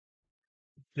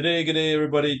Good day,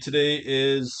 everybody. Today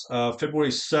is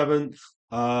February 7th,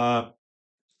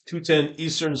 2:10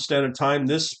 Eastern Standard Time.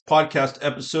 This podcast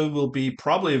episode will be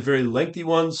probably a very lengthy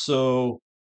one, so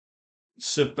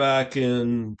sit back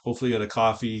and hopefully get a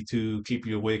coffee to keep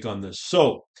you awake on this.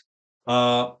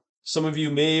 Uh, some of you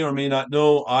may or may not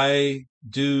know I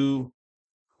do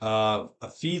a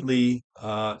Feedly.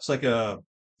 It's like a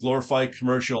glorified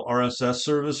commercial RSS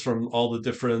service from all the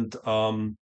different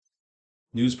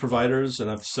news providers, and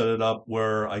I've set it up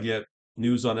where I get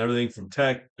news on everything from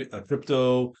tech,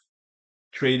 crypto,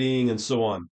 trading, and so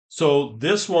on. So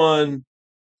this one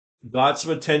got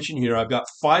some attention here. I've got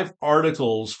five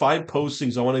articles, five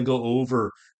postings I want to go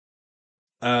over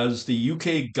as the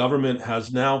UK government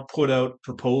has now put out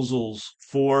proposals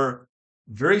for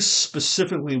very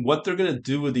specifically what they're going to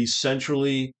do with these central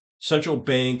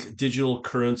bank digital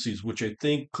currencies, which I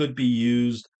think could be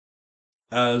used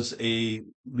as a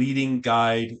leading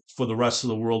guide for the rest of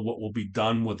the world what will be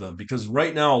done with them, because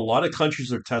right now a lot of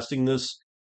countries are testing this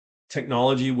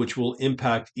technology which will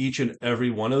impact each and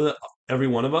every one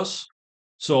of us.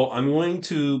 So I'm going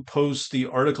to post the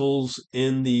articles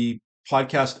in the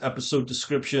podcast episode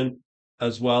description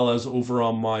as well as over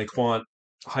on my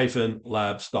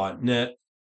quant-labs.net.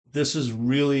 This is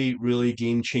really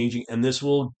game changing, and this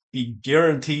will be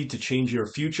guaranteed to change your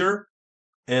future.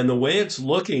 And the way it's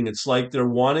looking, it's like they're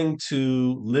wanting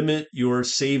to limit your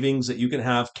savings that you can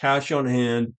have cash on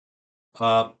hand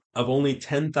of only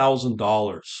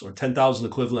 $10,000 or 10,000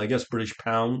 equivalent, I guess, British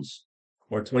pounds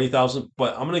or 20,000.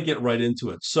 But I'm going to get right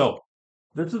into it. So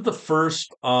this is the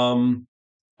first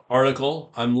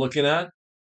article I'm looking at.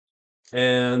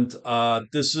 And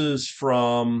this is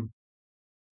from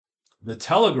the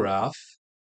Telegraph.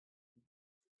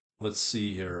 Let's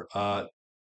see here.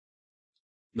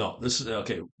 No, this is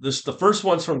okay. The first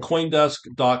one's from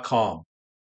CoinDesk.com.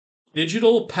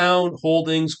 Digital pound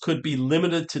holdings could be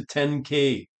limited to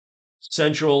 10K,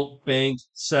 central bank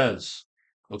says.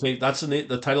 Okay, that's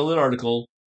the title of the article.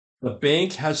 The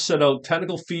bank has set out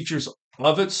technical features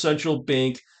of its central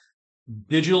bank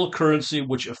digital currency,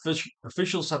 which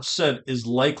officials have said is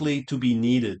likely to be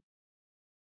needed.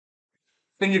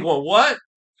 And you're going, what?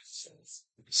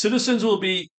 Citizens will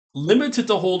be limited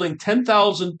to holding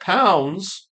 10,000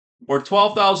 pounds or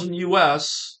 12,000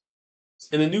 US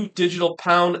in a new digital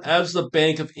pound as the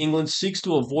Bank of England seeks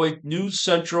to avoid new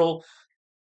central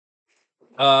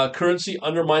currency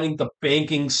undermining the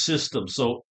banking system.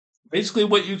 So basically,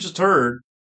 what you just heard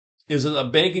is that a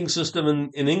banking system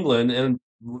in England and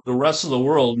the rest of the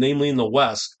world, namely in the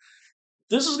West,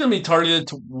 this is going to be targeted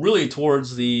really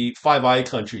towards the Five Eye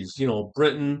countries,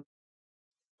 Britain,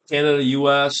 Canada,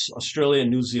 US, Australia, and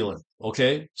New Zealand.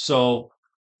 Okay. So,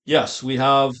 yes, we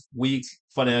have weak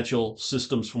financial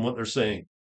systems from what they're saying.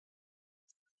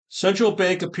 Central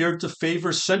bank appeared to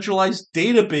favor centralized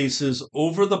databases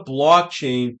over the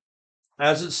blockchain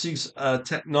as it seeks a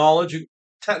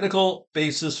technical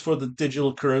basis for the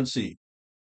digital currency.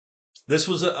 This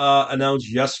was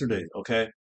announced yesterday. Okay,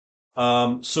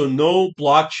 so no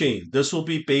blockchain. This will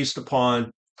be based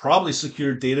upon probably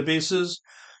secure databases.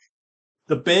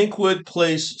 The bank would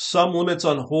place some limits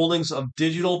on holdings of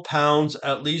digital pounds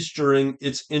at least during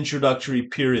its introductory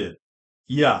period.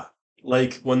 Yeah,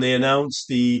 like when they announced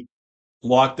the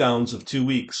lockdowns of 2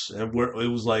 weeks, and where it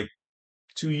was like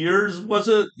 2 years, was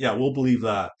it? Yeah, we'll believe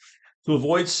that. To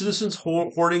avoid citizens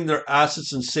hoarding their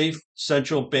assets in safe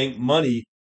central bank money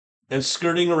and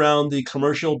skirting around the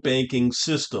commercial banking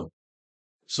system.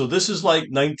 So this is like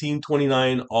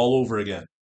 1929 all over again.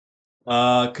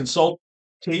 Consultation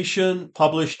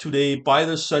published today by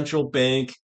the central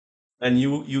bank and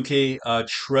UK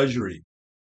Treasury.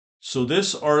 So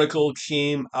this article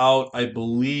came out, I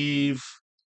believe,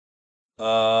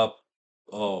 uh,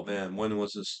 oh man, when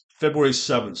was this? February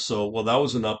 7th. So, well, that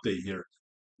was an update here.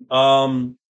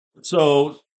 Um,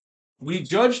 so we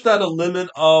judged that a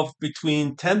limit of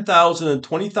between 10,000 and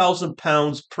 20,000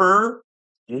 pounds per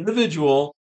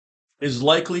individual is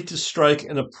likely to strike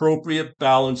an appropriate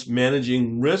balance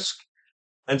managing risk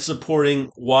and supporting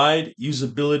wide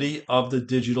usability of the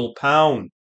digital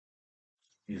pound.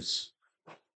 Yes.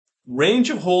 Range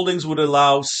of holdings would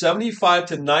allow 75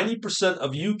 to 90%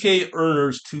 of UK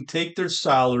earners to take their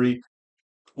salary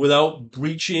without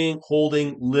breaching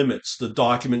holding limits, the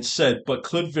document said, but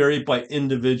could vary by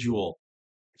individual,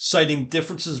 citing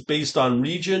differences based on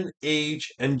region,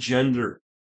 age, and gender.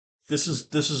 This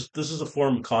is a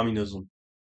form of communism.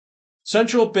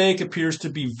 Central bank appears to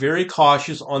be very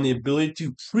cautious on the ability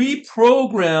to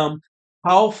pre-program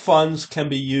how funds can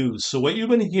be used. So what you've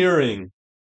been hearing,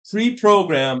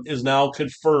 pre-program is now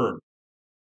confirmed.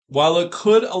 While it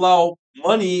could allow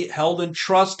money held in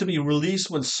trust to be released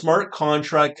when smart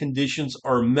contract conditions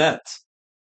are met,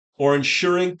 or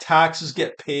ensuring taxes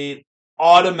get paid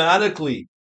automatically.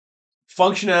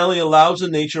 Functionality allows the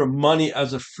nature of money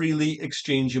as a freely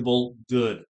exchangeable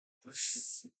good.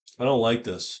 I don't like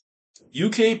this.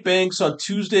 UK banks on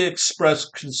Tuesday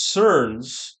expressed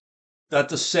concerns that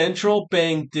the central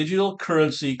bank digital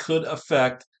currency could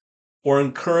affect or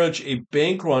encourage a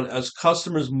bank run as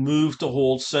customers move to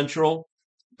hold central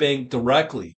bank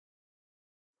directly,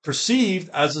 perceived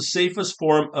as the safest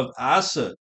form of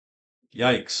asset.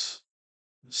 Yikes.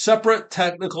 Separate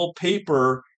technical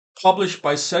paper published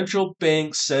by central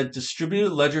banks said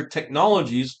distributed ledger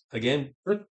technologies, again,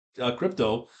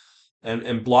 crypto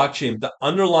and blockchain, the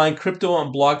underlying crypto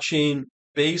and blockchain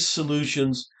based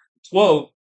solutions, quote,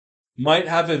 might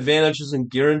have advantages in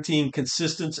guaranteeing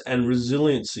consistency and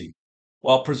resiliency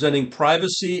while presenting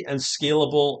privacy and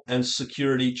scalable and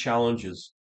security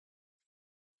challenges.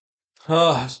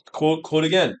 Quote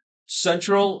again.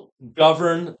 Central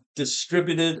governed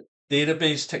distributed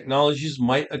database technologies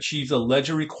might achieve the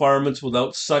ledger requirements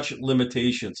without such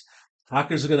limitations.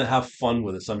 Hackers are going to have fun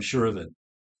with this, I'm sure of it.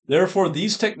 Therefore,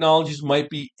 these technologies might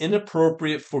be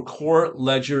inappropriate for core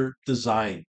ledger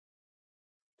design.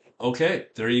 Okay,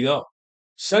 there you go.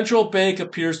 Central bank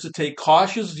appears to take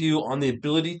cautious view on the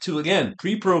ability to, again,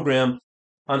 pre-program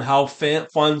on how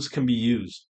funds can be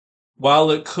used.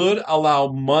 While it could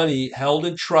allow money held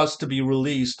in trust to be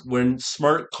released when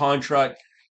smart contract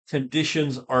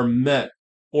conditions are met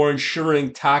or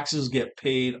ensuring taxes get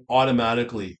paid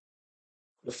automatically.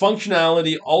 The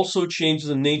functionality also changes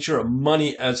the nature of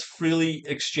money as freely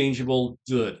exchangeable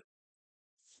good.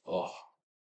 Oh.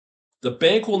 The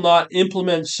bank will not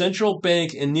implement central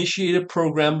bank initiated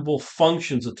programmable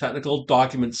functions, a technical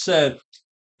document said.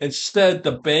 Instead,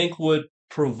 the bank would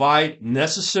provide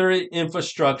necessary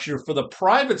infrastructure for the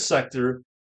private sector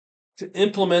to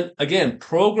implement, again,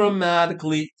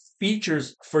 programmatically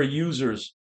features for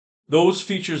users. Those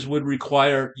features would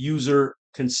require user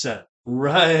consent.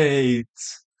 Right.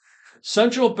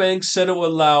 Central banks said it would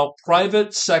allow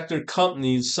private sector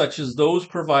companies, such as those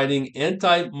providing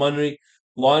anti money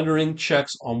laundering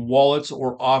checks on wallets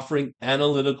or offering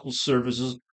analytical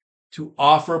services, to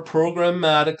offer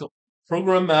programmatical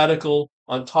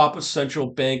on top of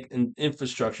central bank and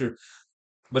infrastructure,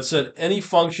 but said any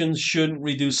functions shouldn't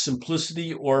reduce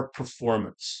simplicity or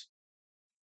performance.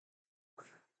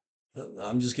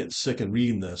 I'm just getting sick of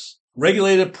reading this.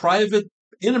 Regulated private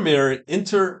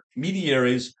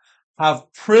intermediaries have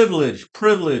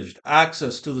privileged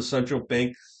access to the central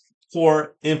bank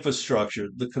core infrastructure,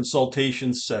 the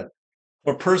consultation said.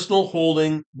 Or personal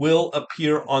holding will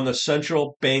appear on the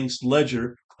central bank's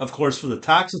ledger, of course, for the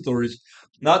tax authorities,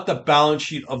 not the balance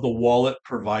sheet of the wallet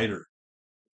provider.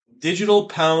 Digital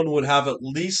pound would have at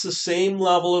least the same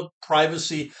level of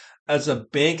privacy as a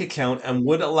bank account and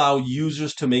would allow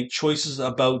users to make choices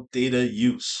about data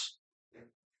use.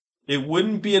 It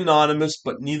wouldn't be anonymous,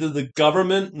 but neither the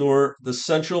government nor the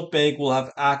central bank will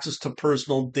have access to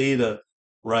personal data.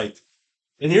 Right.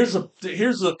 And here's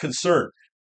the concern.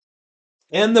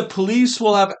 And the police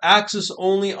will have access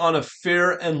only on a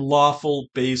fair and lawful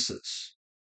basis.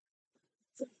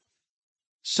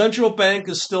 Central bank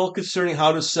is still considering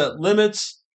how to set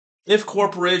limits if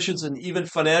corporations and even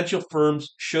financial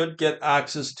firms should get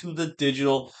access to the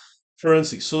digital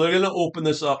currency. So they're going to open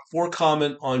this up for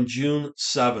comment on June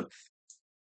 7th.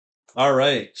 All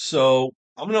right. So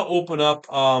I'm going to open up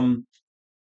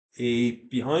a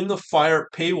behind the fire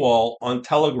paywall on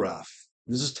Telegraph.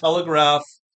 This is Telegraph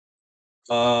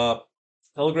uh,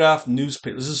 Telegraph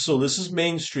newspaper. This is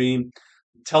mainstream.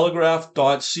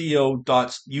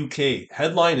 Telegraph.co.uk.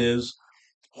 Headline is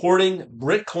hoarding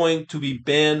Bitcoin to be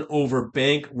banned over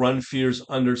bank run fears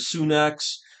under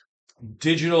Sunak's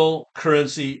digital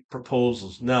currency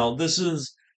proposals. Now, this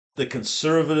is the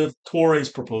conservative Tories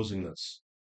proposing this.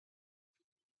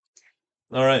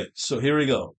 All right, so here we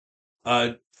go.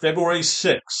 February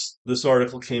 6th, this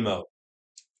article came out.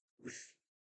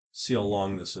 See how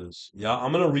long this is. Yeah,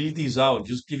 I'm going to read these out and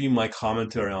just give you my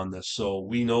commentary on this so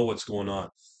we know what's going on.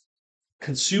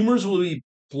 Consumers will be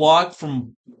blocked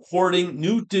from hoarding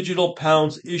new digital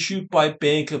pounds issued by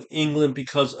Bank of England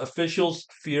because officials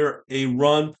fear a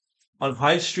run on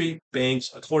high street banks,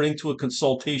 according to a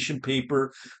consultation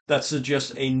paper that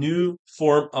suggests a new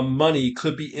form of money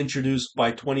could be introduced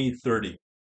by 2030.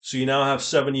 So you now have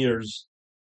 7 years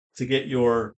to get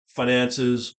your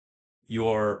finances,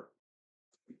 your,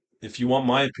 if you want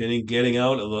my opinion, getting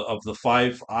out of the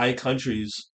Five Eye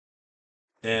countries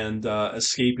and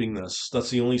escaping this. That's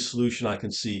the only solution I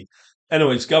can see.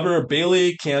 Anyways, Governor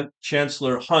Bailey,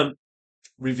 Chancellor Hunt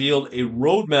revealed a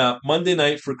roadmap Monday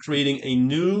night for creating a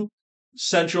new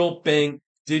central bank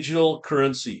digital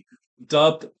currency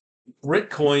dubbed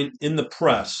Bitcoin in the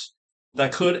press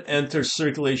that could enter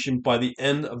circulation by the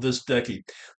end of this decade.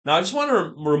 Now, I just want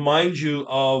to remind you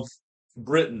of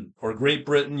Britain or Great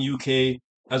Britain, UK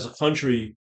as a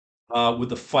country with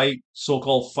the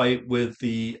so-called fight with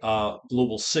the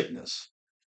global sickness.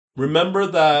 Remember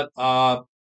that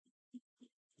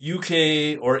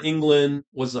UK or England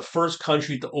was the first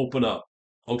country to open up.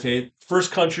 Okay,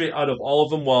 first country out of all of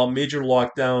them while major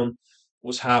lockdown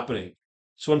was happening.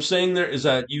 So what I'm saying there is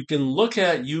that you can look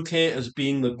at UK as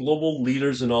being the global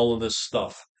leaders in all of this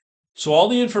stuff. So all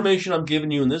the information I'm giving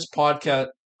you in this podcast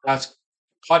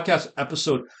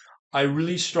episode, I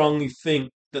really strongly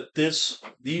think that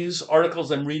these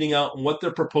articles I'm reading out and what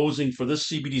they're proposing for this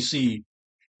CBDC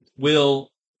will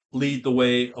lead the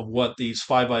way of what these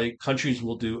Five Eye countries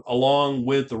will do, along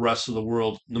with the rest of the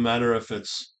world, no matter if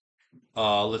it's,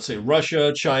 let's say,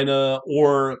 Russia, China,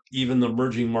 or even the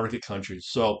emerging market countries.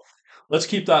 So let's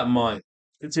keep that in mind.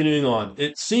 Continuing on,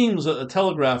 it seems that the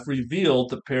Telegraph revealed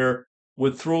the pair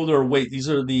would throw their weight. These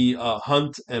are the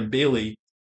Hunt and Bailey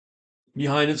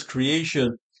behind its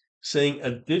creation, saying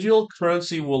a digital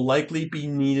currency will likely be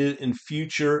needed in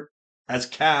future as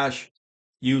cash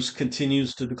use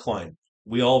continues to decline.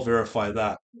 We all verify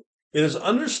that. It is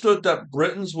understood that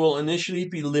Britons will initially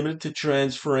be limited to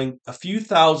transferring a few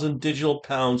thousand digital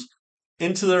pounds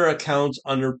into their accounts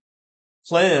under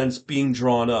plans being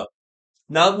drawn up.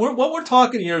 Now, what we're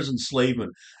talking here is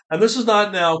enslavement. And this is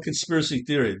not now conspiracy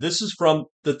theory. This is from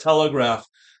the Telegraph,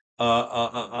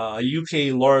 a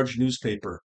UK large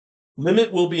newspaper.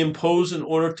 Limit will be imposed in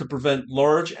order to prevent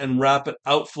large and rapid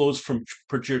outflows from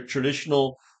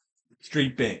traditional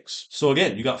street banks. So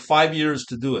again, you got 5 years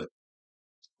to do it.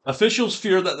 Officials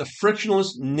fear that the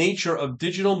frictionless nature of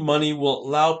digital money will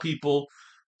allow people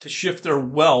to shift their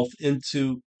wealth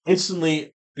into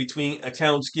instantly between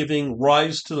accounts, giving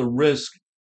rise to the risk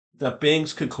that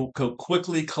banks could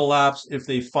quickly collapse if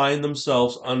they find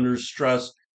themselves under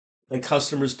stress and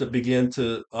customers to begin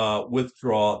to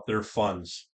withdraw their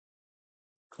funds.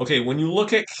 Okay, when you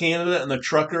look at Canada and the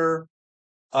trucker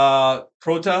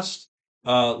protest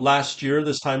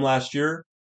this time last year,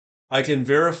 I can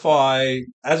verify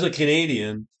as a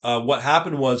Canadian what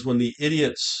happened was when the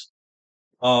idiots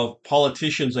of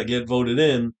politicians that get voted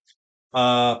in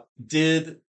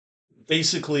did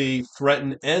basically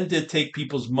threaten and did take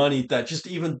people's money that just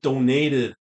even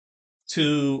donated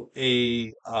to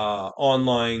a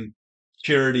online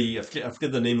charity. I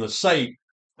forget the name of the site,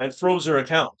 and froze their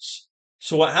accounts.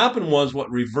 So what happened was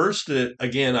what reversed it.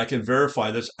 Again, I can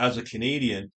verify this as a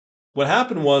Canadian. What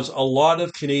happened was a lot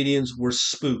of Canadians were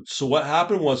spooked. So what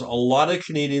happened was a lot of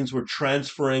Canadians were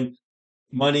transferring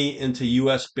money into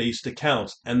US based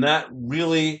accounts. And that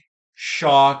really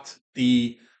shocked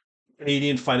the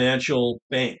Canadian financial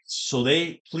banks. So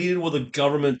they pleaded with the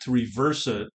government to reverse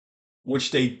it, which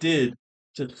they did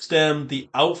to stem the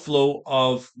outflow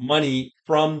of money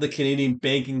from the Canadian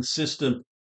banking system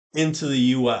into the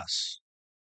US.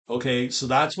 Okay, so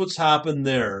that's what's happened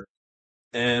there.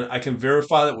 And I can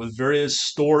verify that with various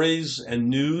stories and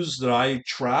news that I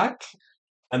track,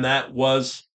 and that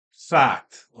was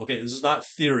fact. Okay, this is not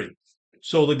theory.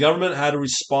 So the government had to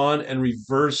respond and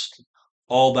reversed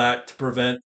all that to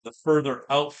prevent the further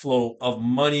outflow of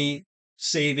money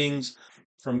savings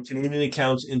from Canadian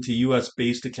accounts into US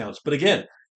based accounts. But again,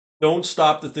 don't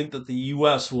stop to think that the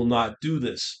US will not do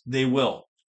this. They will.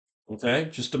 Okay,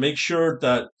 just to make sure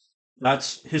that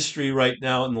that's history right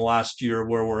now in the last year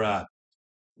where we're at.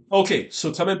 Okay,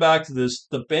 so coming back to this,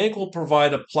 the bank will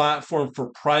provide a platform for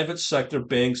private sector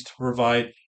banks to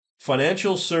provide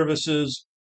financial services.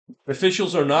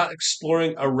 Officials are not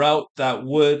exploring a route that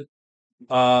would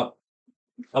uh,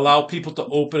 allow people to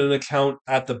open an account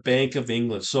at the Bank of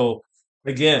England. So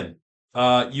again,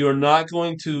 you're not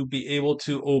going to be able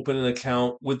to open an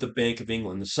account with the Bank of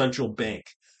England, the central bank.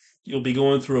 You'll be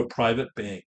going through a private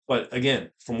bank. But again,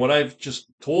 from what I've just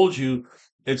told you,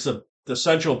 it's the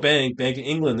central bank, Bank of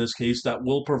England in this case, that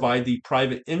will provide the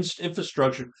private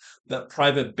infrastructure that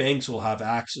private banks will have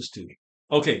access to.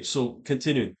 Okay, so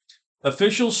continuing.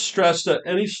 Officials stress that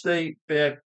any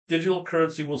state-backed digital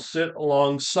currency will sit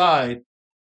alongside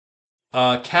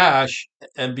cash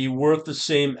and be worth the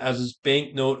same as its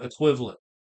banknote equivalent.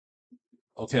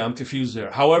 Okay, I'm confused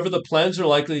there. However, the plans are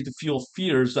likely to fuel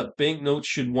fears that banknotes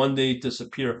should one day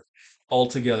disappear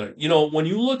altogether. You know, when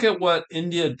you look at what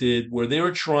India did, where they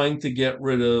were trying to get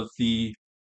rid of the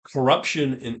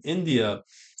corruption in India,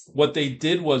 what they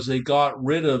did was they got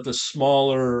rid of the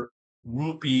smaller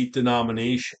rupee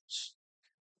denominations.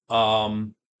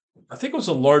 Um, I think it was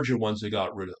the larger ones they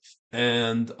got rid of.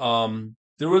 And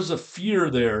there was a fear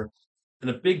there and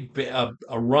a big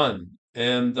a run.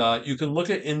 And you can look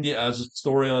at India as a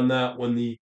story on that when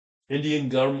the Indian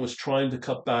government was trying to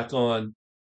cut back on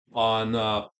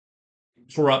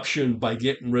corruption by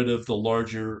getting rid of the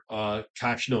larger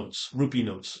cash notes, rupee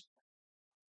notes.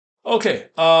 Okay,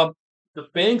 the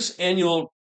bank's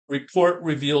annual report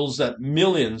reveals that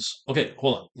millions. Okay,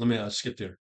 hold on. Let me skip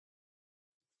there.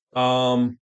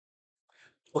 Um,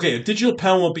 okay, a digital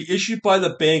pound will be issued by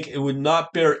the bank. It would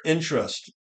not bear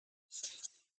interest.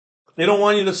 They don't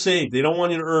want you to save. They don't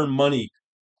want you to earn money.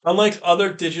 Unlike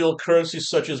other digital currencies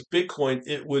such as Bitcoin,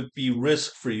 it would be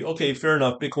risk free. Okay, fair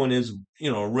enough. Bitcoin is,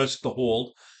 a risk to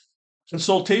hold.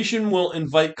 Consultation will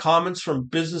invite comments from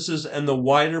businesses and the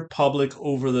wider public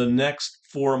over the next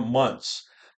 4 months.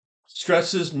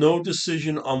 Stresses no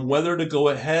decision on whether to go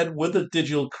ahead with a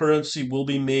digital currency will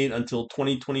be made until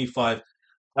 2025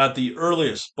 at the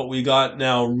earliest. But we got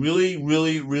now really,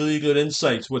 really, really good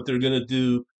insights what they're going to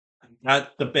do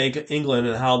at the Bank of England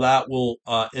and how that will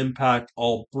impact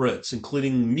all Brits,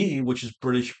 including me, which is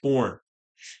British born.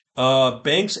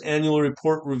 Bank's annual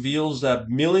report reveals that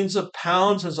millions of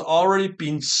pounds has already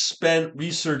been spent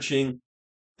researching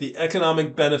the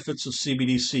economic benefits of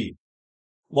CBDC.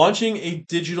 Launching a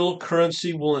digital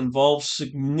currency will involve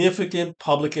significant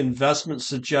public investment,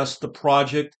 suggests the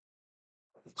project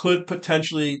could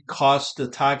potentially cost the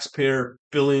taxpayer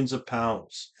billions of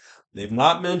pounds. They've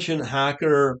not mentioned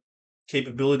hacker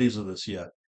capabilities of this yet.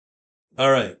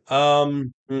 All right.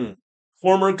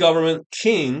 Former government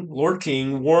King, Lord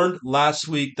King, warned last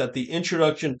week that the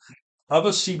introduction of a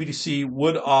CBDC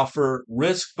would offer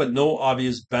risk but no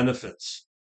obvious benefits.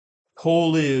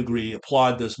 Totally agree.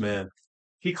 Applaud this man.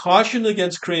 He cautioned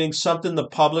against creating something the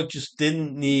public just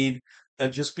didn't need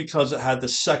and just because it had the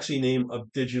sexy name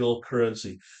of digital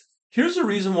currency. Here's the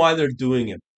reason why they're doing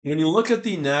it. When you look at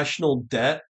the national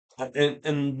debt,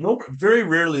 and no, very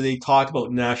rarely they talk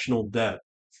about national debt.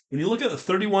 When you look at the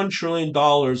 $31 trillion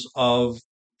of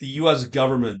the US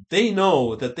government, they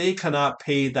know that they cannot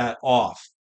pay that off.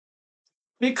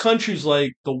 Big countries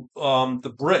like the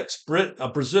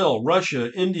BRICS, Brazil,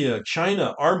 Russia, India,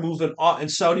 China are moving off,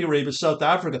 and Saudi Arabia, South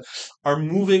Africa are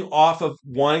moving off of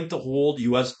wanting to hold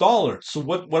U.S. dollars. So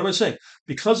what am I saying?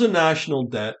 Because of national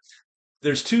debt,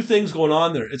 there's two things going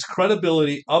on there. It's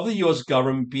credibility of the U.S.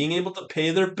 government being able to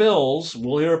pay their bills.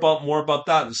 We'll hear about more about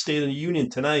that in the State of the Union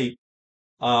tonight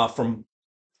from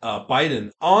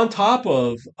Biden. On top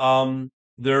of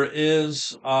there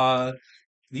is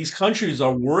these countries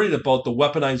are worried about the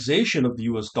weaponization of the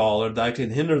US dollar that can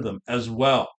hinder them as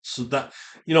well. So that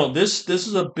this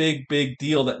is a big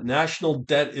deal that national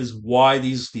debt is why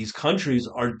these countries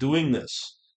are doing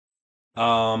this.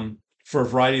 For a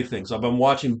variety of things. I've been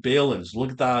watching bail-ins.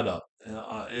 Look that up.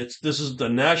 It's this is the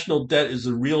national debt is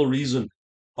the real reason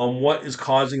on what is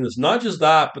causing this. Not just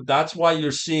that, but that's why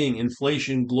you're seeing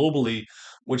inflation globally,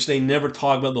 which they never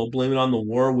talk about. They'll blame it on the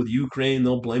war with Ukraine.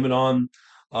 They'll blame it on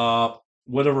uh,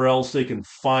 whatever else they can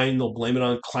find. They'll blame it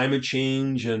on climate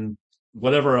change and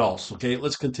whatever else. Okay,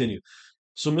 let's continue.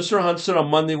 So Mr. Hunt said on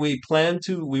Monday, we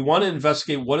want to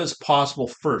investigate what is possible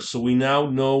first. So we now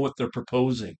know what they're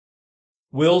proposing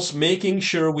whilst making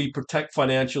sure we protect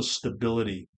financial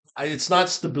stability. It's not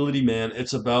stability, man.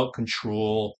 It's about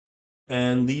control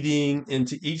and leading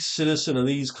into each citizen of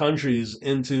these countries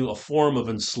into a form of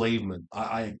enslavement.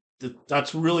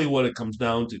 That's really what it comes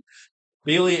down to.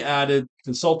 Bailey added,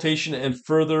 consultation and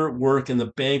further work in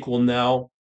the bank will now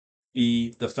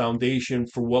be the foundation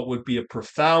for what would be a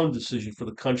profound decision for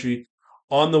the country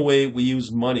on the way we use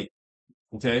money.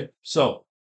 Okay, so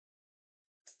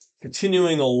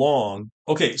continuing along.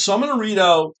 Okay, so I'm going to read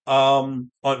out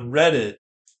on Reddit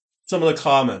some of the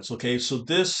comments. Okay, so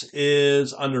this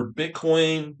is under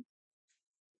Bitcoin,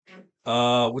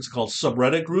 what's it called,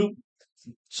 subreddit group.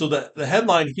 So the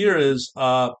headline here is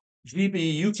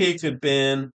GB UK could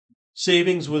ban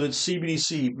savings with its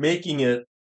CBDC, making it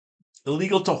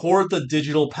illegal to hoard the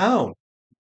digital pound,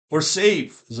 or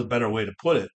save is a better way to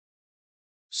put it.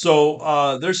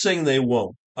 So they're saying they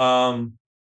won't.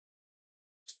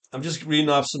 I'm just reading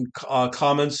off some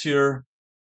comments here.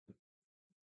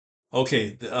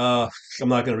 Okay, I'm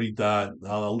not going to read that.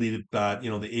 I'll leave it that,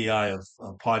 the AI of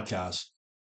podcasts.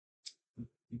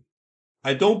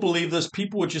 I don't believe this.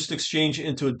 People would just exchange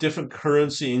into a different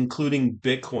currency, including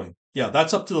Bitcoin. Yeah,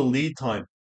 that's up to the lead time.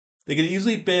 They could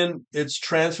easily ban its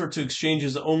transfer to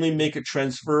exchanges, only make it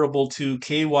transferable to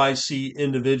KYC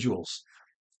individuals.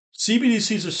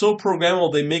 CBDCs are so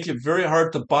programmable, they make it very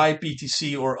hard to buy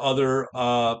BTC or other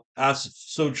assets.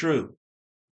 So true.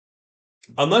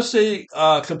 Unless they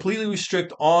completely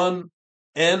restrict on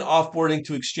and offboarding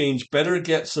to exchange. Better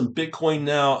get some Bitcoin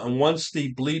now. And once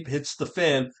the bleep hits the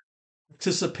fan,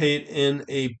 participate in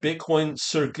a Bitcoin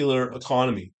circular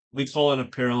economy. We call it a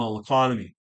parallel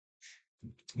economy.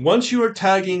 Once you are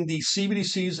tagging the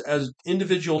CBDCs as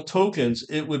individual tokens,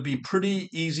 it would be pretty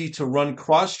easy to run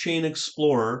Cross-Chain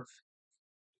Explorer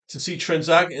to see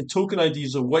transact and token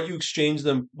IDs of what you exchange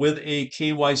them with a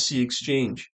KYC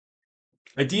exchange.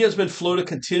 Idea has been floated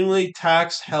continually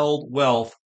tax held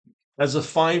wealth as a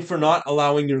fine for not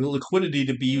allowing your liquidity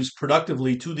to be used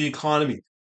productively to the economy,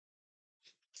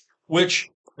 which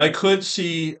I could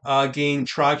see gain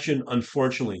traction,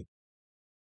 unfortunately.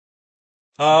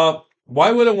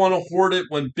 Why would I want to hoard it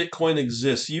when Bitcoin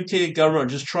exists? The UK government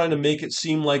are just trying to make it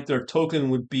seem like their token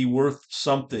would be worth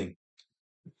something.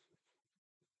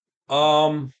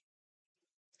 Um,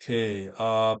 okay.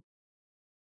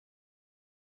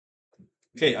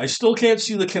 Okay, I still can't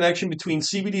see the connection between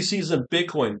CBDCs and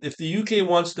Bitcoin. If the UK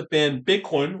wants to ban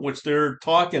Bitcoin, which they're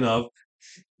talking of,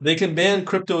 they can ban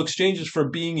crypto exchanges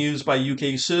from being used by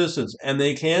UK citizens, and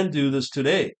they can do this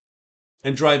today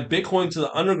and drive Bitcoin to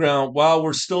the underground while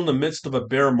we're still in the midst of a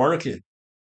bear market.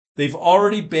 They've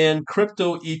already banned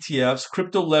crypto ETFs,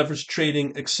 crypto leverage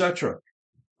trading, etc.,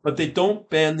 but they don't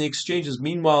ban the exchanges.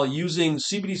 Meanwhile, using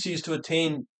CBDCs to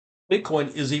attain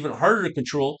Bitcoin is even harder to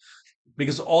control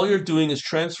because all you're doing is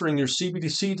transferring your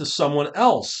CBDC to someone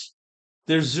else.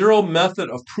 There's zero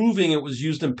method of proving it was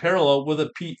used in parallel with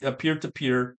a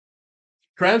peer-to-peer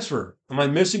transfer. Am I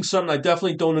missing something? I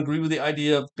definitely don't agree with the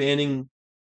idea of banning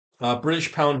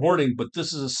British pound hoarding, but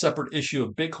this is a separate issue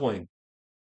of Bitcoin.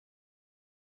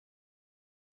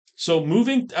 So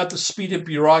moving at the speed of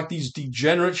bureaucracy's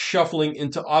degenerate shuffling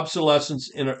into obsolescence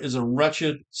is a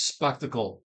wretched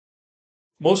spectacle.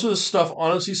 Most of this stuff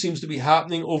honestly seems to be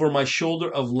happening over my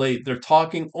shoulder of late. They're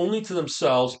talking only to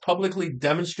themselves, publicly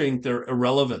demonstrating their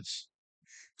irrelevance.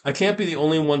 I can't be the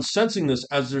only one sensing this,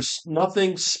 as there's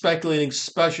nothing speculating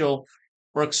special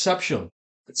or exceptional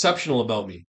about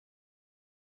me.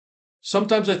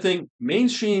 Sometimes I think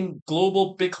mainstream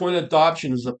global Bitcoin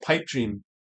adoption is a pipe dream.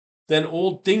 Then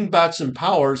old dingbats in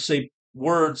power say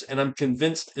words, and I'm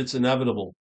convinced it's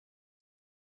inevitable.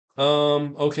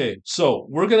 Okay, so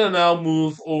we're gonna now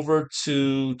move over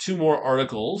to two more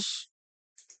articles.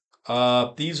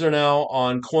 These are now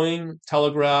on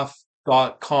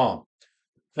Cointelegraph.com.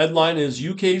 Headline is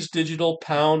UK's digital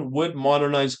pound would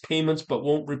modernize payments but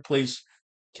won't replace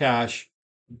cash.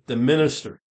 The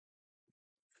minister.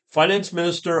 Finance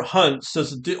Minister Hunt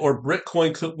says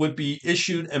Bitcoin would be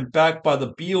issued and backed by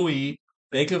the BOE,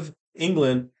 Bank of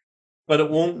England, but it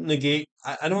won't negate.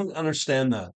 I don't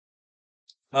understand that.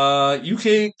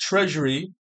 UK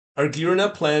Treasury are gearing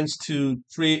up plans to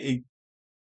create a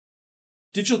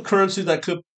digital currency that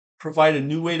could provide a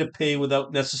new way to pay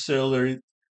without necessarily.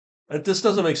 This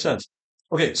doesn't make sense.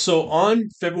 Okay, so on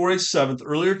February 7th,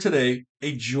 earlier today,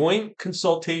 a joint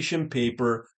consultation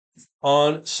paper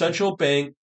on central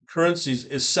bank currencies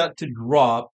is set to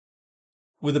drop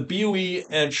with the BOE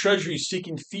and Treasury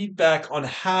seeking feedback on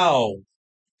how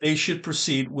they should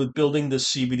proceed with building the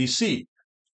CBDC.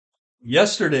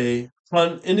 Yesterday,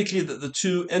 Hunt indicated that the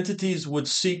two entities would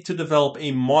seek to develop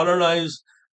a modernized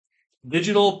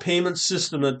digital payment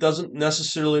system that doesn't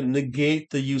necessarily negate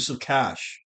the use of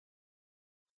cash.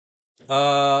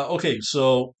 Okay,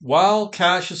 so while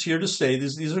cash is here to stay,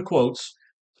 these are quotes.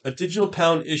 A digital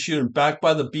pound issued and backed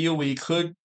by the BOE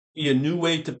could be a new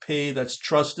way to pay that's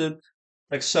trusted,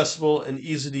 accessible, and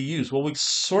easy to use. Well, we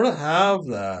sort of have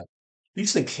that. At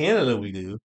least in Canada, we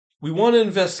do. We want to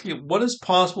investigate what is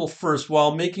possible first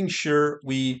while making sure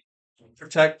we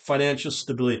protect financial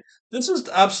stability. This is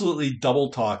absolutely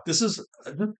double talk. This is,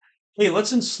 hey,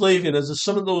 let's enslave you. And as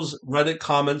some of those Reddit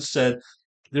comments said,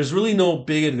 there's really no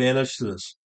big advantage to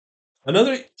this.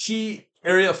 Another key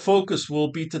area of focus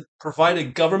will be to provide a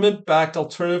government-backed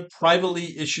alternative,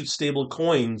 privately issued stable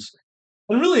coins.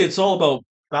 And really, it's all about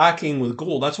backing with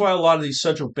gold. That's why a lot of these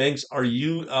central banks are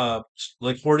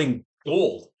like hoarding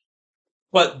gold.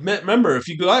 But remember, if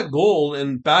you got gold,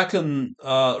 and back in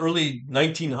early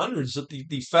 1900s,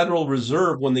 the Federal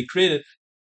Reserve, when they created,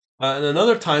 and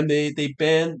another time they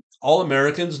banned all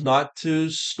Americans not to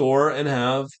store and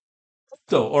have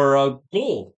crypto or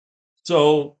gold.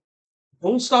 So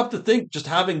don't stop to think just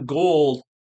having gold,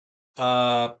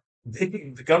 uh,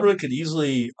 the government could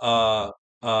easily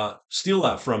steal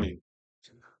that from you.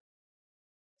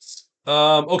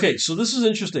 Okay, so this is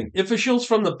interesting. Officials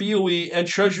from the BOE and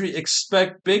Treasury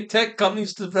expect big tech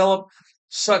companies to develop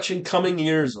such in coming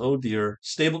years. Oh dear,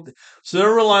 stable. So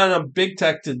they're relying on big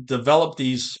tech to develop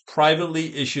these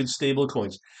privately issued stable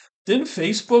coins. Didn't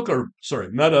Facebook or sorry,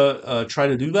 Meta try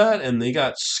to do that and they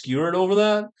got skewered over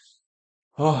that?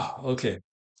 Oh, okay.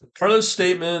 Part of the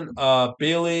statement,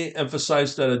 Bailey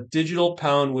emphasized that a digital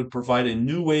pound would provide a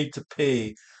new way to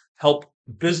pay, help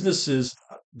businesses.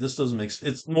 This doesn't make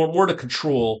sense. It's more to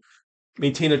control,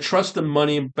 maintain a trust in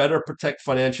money, and better protect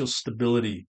financial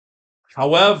stability.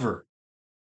 However,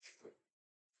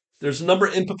 there's a number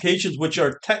of implications which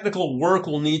our technical work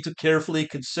will need to carefully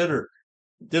consider.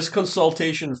 This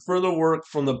consultation and further work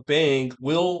from the bank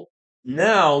will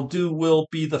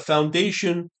be the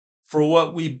foundation for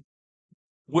what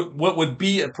would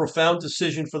be a profound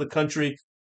decision for the country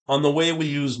on the way we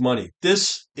use money.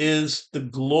 This is the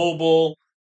global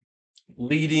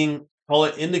leading, call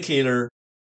it indicator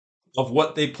of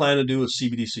what they plan to do with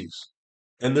CBDCs.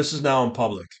 And this is now in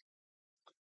public.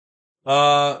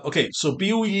 Okay, so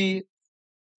BOE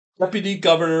Deputy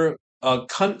Governor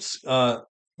Cunliffe,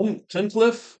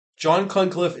 John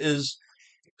Cunliffe, is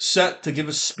set to give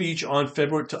a speech on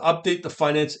February to update the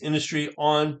finance industry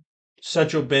on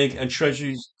central bank and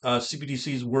Treasury's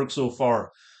CBDC's work so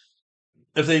far.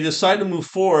 If they decide to move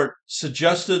forward,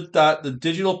 suggested that the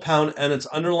digital pound and its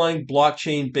underlying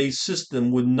blockchain-based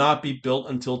system would not be built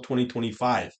until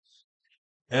 2025.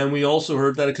 And we also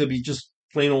heard that it could be just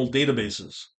plain old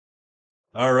databases.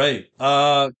 All right.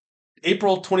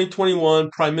 April 2021,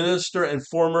 Prime Minister and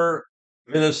former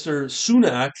Minister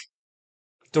Sunak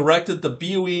directed the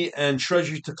BOE and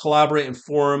Treasury to collaborate and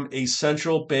form a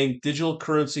central bank digital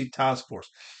currency task force.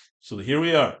 So here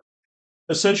we are.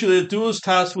 Essentially, the duo is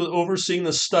tasked with overseeing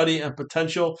the study and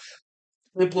potential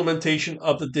implementation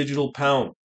of the digital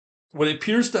pound. What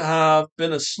appears to have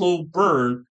been a slow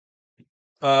burn,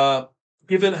 uh,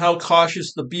 given how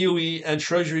cautious the BOE and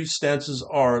Treasury stances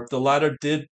are. The latter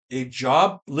did a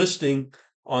job listing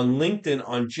on LinkedIn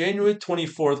on January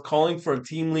 24th, calling for a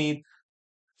team lead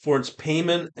for its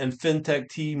payment and fintech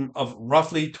team of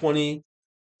roughly 20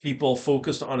 people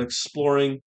focused on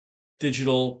exploring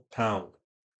digital pound.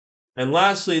 And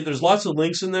lastly, there's lots of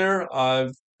links in there.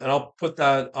 And I'll put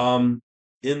that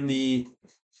in the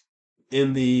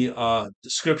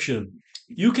description.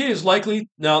 UK is likely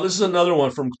now. This is another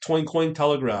one from Coin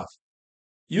Telegraph.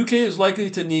 UK is likely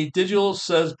to need digital,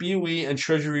 says BOE and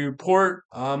Treasury report.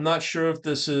 I'm not sure if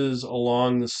this is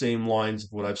along the same lines of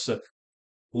what I've said.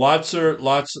 Lots.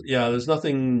 Yeah, there's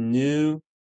nothing new.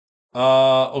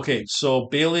 Okay, so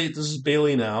Bailey, this is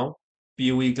Bailey now.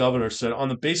 BOE governor said, on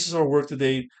the basis of our work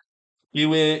today,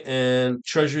 BOE and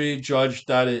Treasury judge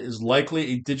that it is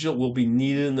likely a digital will be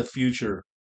needed in the future.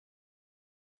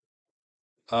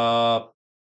 Uh,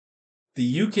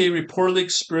 the UK reportedly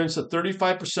experienced a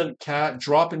 35%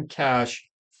 drop in cash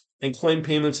and claim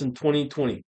payments in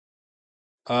 2020.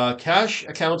 Cash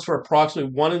accounts for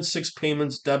approximately 1 in 6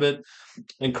 payments, debit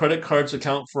and credit cards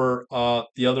account for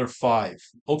the other 5.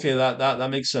 Okay, that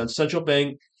makes sense. Central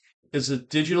bank is a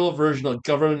digital version of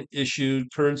government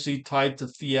issued currency tied to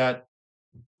fiat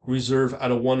reserve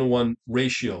at a 1-to-1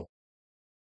 ratio.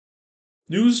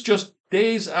 News just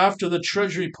days after the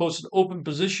Treasury posted open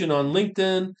position on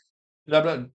LinkedIn. Blah,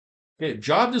 blah. Okay,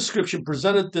 job description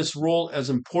presented this role as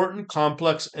important,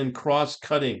 complex, and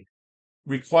cross-cutting,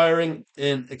 requiring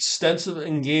an extensive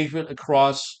engagement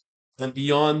across and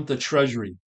beyond the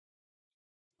Treasury.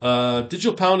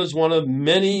 Digital Pound is one of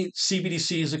many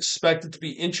CBDCs expected to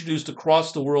be introduced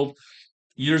across the world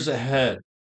years ahead.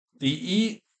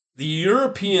 The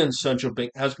European Central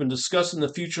Bank has been discussing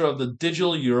the future of the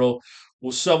digital euro,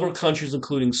 with several countries,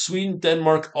 including Sweden,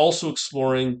 Denmark, also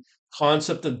exploring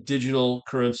concept of digital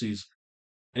currencies.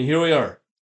 And here we are.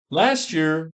 Last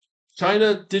year,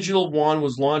 China Digital Yuan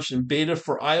was launched in beta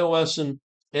for iOS and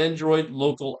Android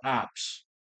local apps.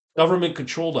 Government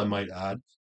controlled, I might add.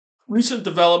 Recent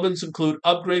developments include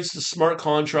upgrades to smart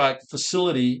contract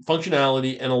facility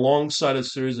functionality and alongside a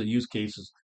series of use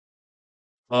cases.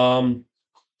 Um,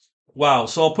 wow.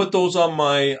 So I'll put those on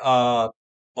my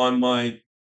on my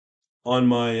on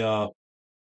my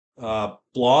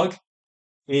blog.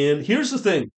 And here's the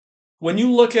thing: when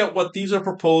you look at what these are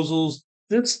proposals,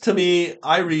 this to me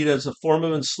I read as a form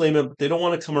of enslavement. But they don't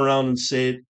want to come around and say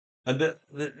it. And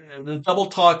the double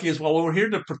talk is, well, we're here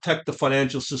to protect the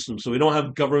financial system, so we don't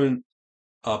have government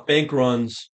bank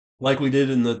runs like we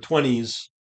did in the 20s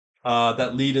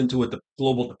that lead into the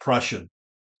global depression.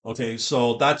 Okay,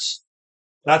 so that's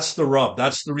the rub.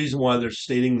 That's the reason why they're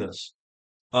stating this.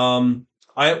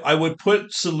 I would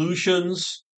put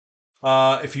solutions.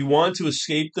 If you want to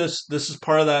escape this, this is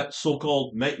part of that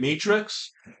so-called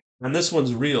matrix, and this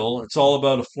one's real. It's all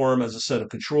about a form, as I said, of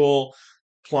control,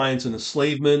 clients, and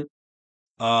enslavement.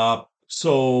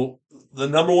 So the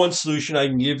number one solution I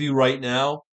can give you right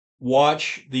now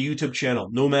watch the YouTube channel,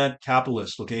 Nomad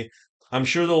Capitalist. Okay. I'm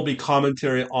sure there'll be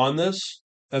commentary on this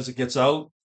as it gets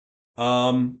out,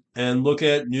 and look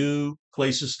at new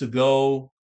places to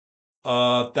go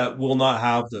that will not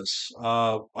have this.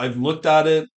 I've looked at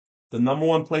it. The number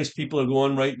one place people are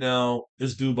going right now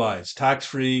is Dubai. It's tax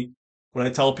free. When I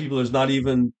tell people there's not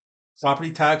even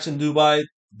property tax in Dubai,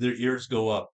 their ears go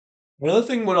up. Another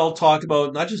thing, what I'll talk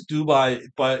about, not just Dubai,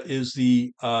 but is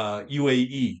the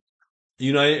UAE,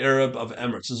 United Arab of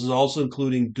Emirates. This is also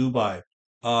including Dubai,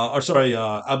 or sorry,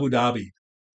 Abu Dhabi.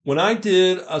 When I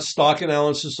did a stock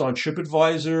analysis on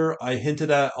TripAdvisor, I hinted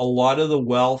at a lot of the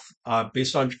wealth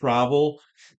based on travel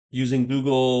using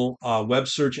Google web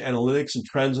search analytics and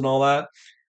trends and all that.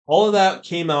 All of that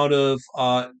came out of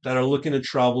that are looking to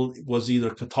travel was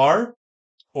either Qatar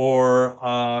or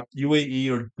UAE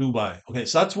or Dubai. Okay,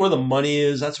 so that's where the money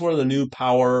is. That's where the new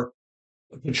power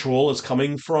control is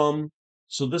coming from.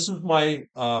 So this is my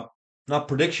not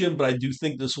prediction, but I do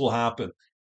think this will happen.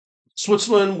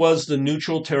 Switzerland was the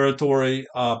neutral territory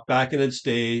back in its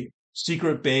day.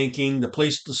 Secret banking, the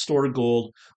place to store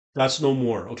gold, that's no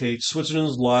more. Okay,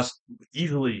 Switzerland's lost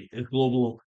easily its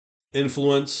global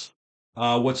influence.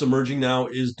 What's emerging now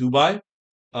is Dubai.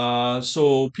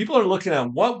 So people are looking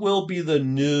at what will be the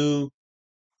new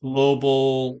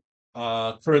global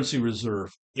currency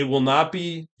reserve. It will not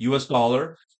be U.S.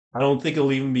 dollar. I don't think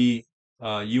it'll even be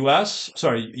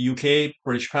UK,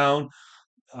 British pound,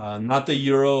 not the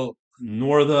euro,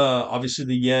 nor obviously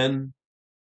the yen,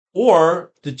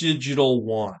 or the digital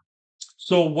yuan.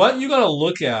 So what you got to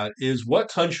look at is what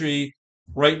country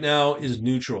right now is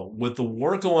neutral with the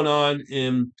war going on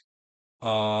in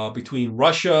between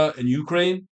Russia and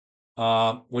Ukraine.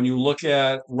 When you look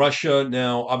at Russia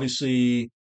now,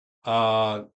 obviously,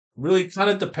 uh, really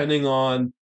kind of depending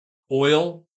on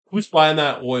oil, who's buying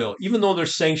that oil, even though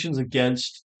there's sanctions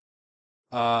against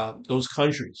those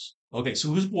countries. Okay, so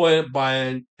who's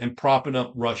buying and propping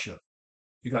up Russia?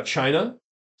 You got China,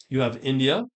 you have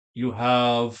India, you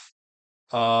have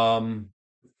um,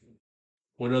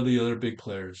 what are the other big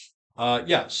players?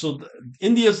 Yeah, so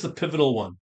India is the pivotal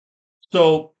one.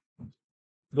 So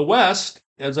the West,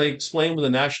 as I explained, with the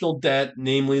national debt,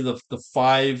 namely the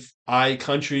five I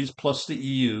countries plus the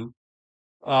EU,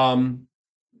 um,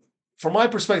 from my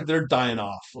perspective, they're dying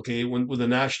off. Okay, when with the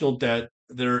national debt,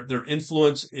 their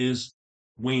influence is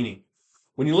waning.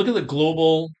 When you look at the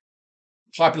global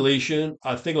population,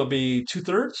 I think it'll be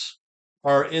two-thirds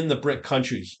are in the BRIC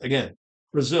countries. Again,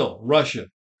 Brazil, Russia,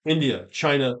 India,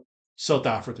 China, South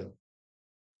Africa.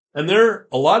 And there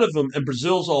a lot of them, and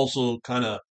Brazil's also kind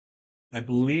of, I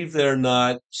believe they're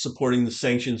not supporting the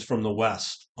sanctions from the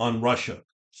West on Russia.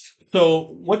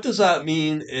 So what does that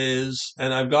mean is,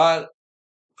 and I've got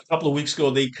a couple of weeks ago,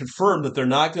 they confirmed that they're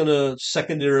not going to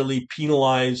secondarily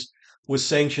penalize with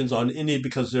sanctions on India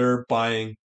because they're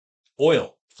buying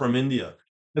oil from India.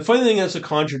 The funny thing is a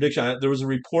contradiction. There was a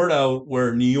report out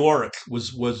where New York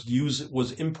was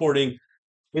importing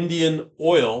Indian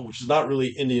oil, which is not really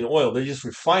Indian oil. They just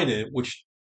refine it, which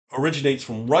originates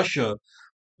from Russia,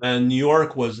 and New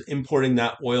York was importing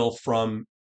that oil from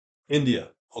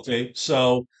India. Okay,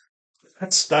 so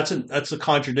that's a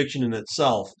contradiction in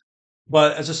itself.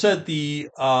 But as I said, the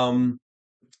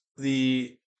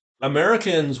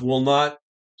Americans will not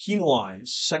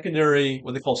penalize secondary,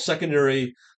 what they call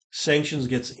secondary sanctions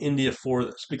against India for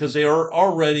this because they are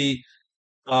already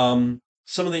some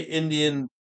of the Indian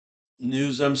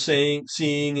news I'm seeing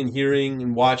and hearing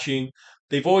and watching.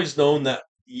 They've always known that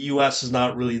U.S. is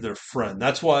not really their friend.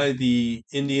 That's why the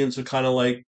Indians are kind of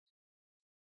like,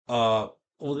 uh,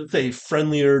 well, let's say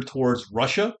friendlier towards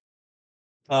Russia.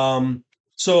 Um,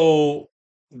 so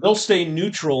they'll stay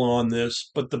neutral on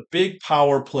this, but the big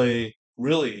power play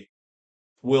really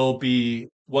will be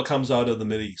what comes out of the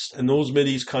Mideast. And those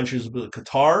Mideast countries will be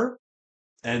Qatar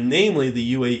and namely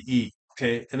the UAE.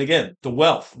 Okay. And again, the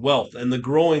wealth, and the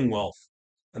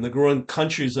growing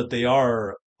countries that they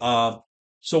are.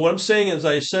 So what I'm saying, as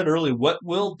I said earlier, what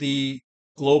will the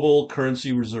global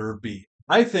currency reserve be?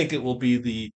 I think it will be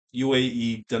the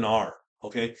UAE dinar.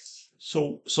 Okay.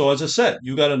 So as I said,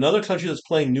 you got another country that's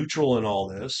playing neutral in all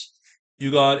this.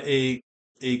 You got a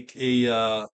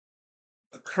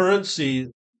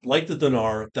currency like the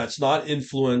dinar that's not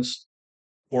influenced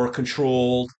or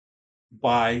controlled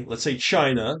by, let's say,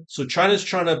 China. So China's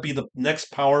trying to be the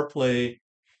next power play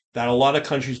that a lot of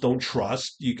countries don't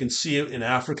trust. You can see it in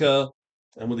Africa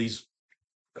and with these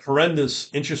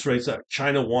horrendous interest rates that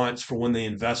China wants for when they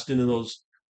invest into those,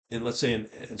 in let's say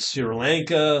in Sri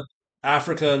Lanka,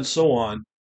 Africa, and so on.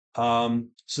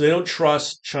 So they don't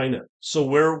trust China. So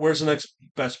where's the next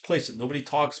best place that nobody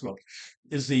talks about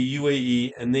is the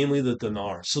UAE and namely the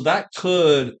dinar. So that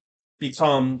could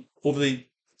become over the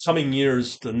coming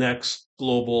years the next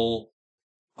global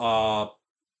uh,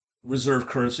 reserve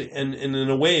currency, and in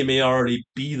a way, it may already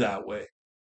be that way.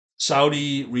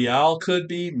 Saudi Real could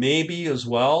be, maybe as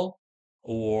well,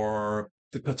 or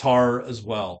the Qatar as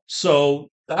well. So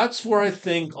that's where I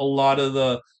think a lot of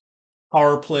the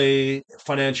power play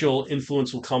financial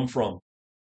influence will come from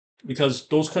because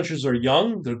those countries are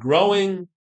young, they're growing,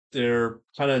 they're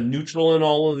kind of neutral in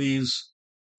all of these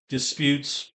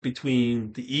disputes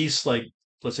between the East, like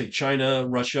let's say China,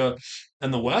 Russia,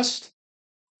 and the West.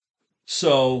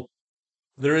 So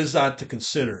there is that to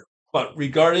consider. But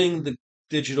regarding the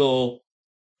digital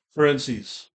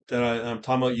currencies that I'm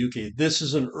talking about UK, this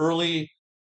is an early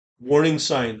warning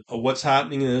sign of what's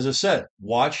happening. And as I said,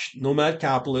 watch Nomad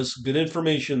Capitalists, good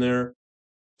information there,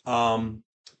 um,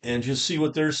 and just see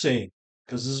what they're saying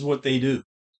because this is what they do.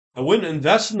 I wouldn't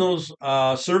invest in those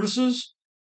services,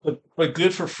 but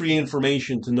good for free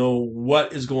information to know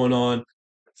what is going on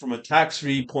from a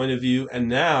tax-free point of view. And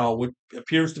now, what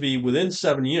appears to be within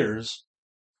 7 years,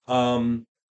 um,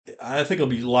 I think it'll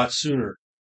be a lot sooner.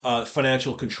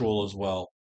 Financial control as well,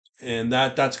 and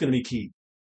that's going to be key.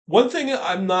 One thing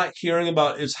I'm not hearing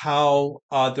about is how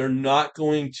they're not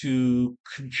going to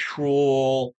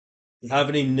control, have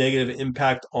any negative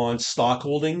impact on stock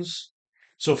holdings.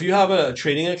 So if you have a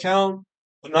trading account,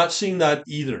 I'm not seeing that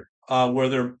either. Where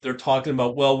they're talking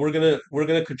about, well, we're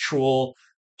gonna control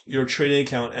your trading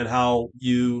account and how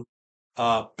you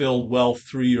build wealth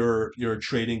through your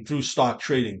trading through stock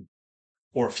trading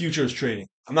or futures trading.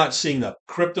 I'm not seeing that.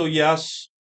 Crypto, yes.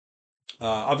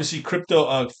 Obviously,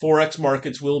 crypto forex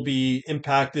markets will be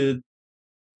impacted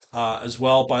as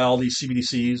well by all these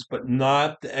CBDCs, but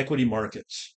not the equity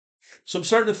markets. So I'm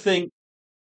starting to think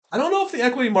I don't know if the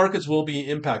equity markets will be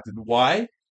impacted. Why?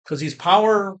 Because these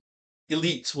power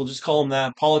elites, we'll just call them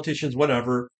that, politicians,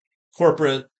 whatever,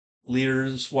 corporate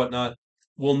leaders, whatnot,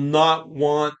 will not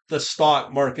want the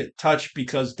stock market touched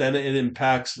because then it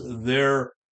impacts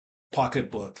their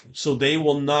pocketbook. So they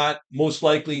will not, most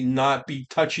likely, not be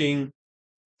touching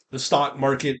the stock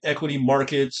market, equity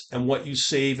markets, and what you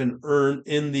save and earn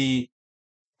in the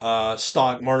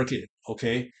stock market.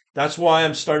 Okay. That's why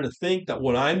I'm starting to think that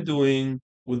what I'm doing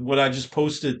with what I just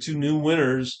posted, two new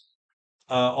winners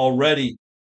already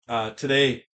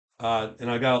today,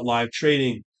 and I got live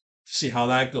trading to see how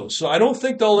that goes. So I don't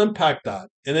think they'll impact that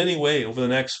in any way over the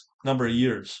next number of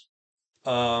years.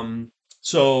 Um,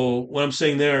 so what I'm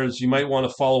saying there is you might want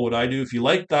to follow what I do. If you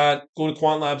like that, go to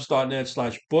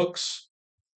quantlabs.net/books,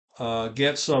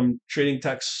 get some trading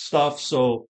tech stuff.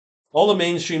 So all the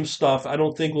mainstream stuff I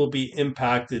don't think will be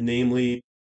impacted, namely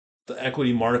the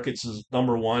equity markets is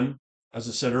number one, as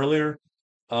I said earlier.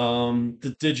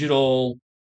 The digital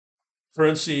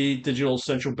currency, digital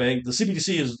central bank, the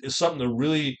CBDC is something to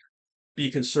really be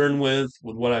concerned with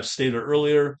what I've stated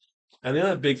earlier. And the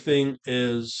other big thing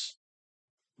is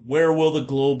where will the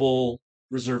global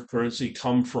reserve currency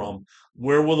come from?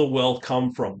 Where will the wealth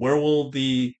come from? Where will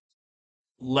the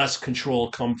less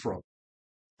control come from?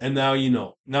 And now you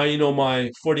know. Now you know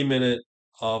my 40-minute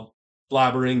of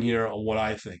blabbering here on what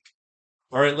I think.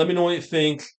 All right, let me know what you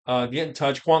think. Get in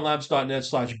touch,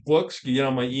 quantlabs.net/books. Get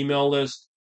on my email list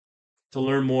to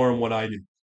learn more on what I do.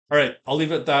 All right, I'll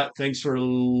leave it at that. Thanks for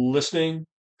listening,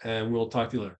 and we'll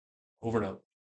talk to you later. Over and out.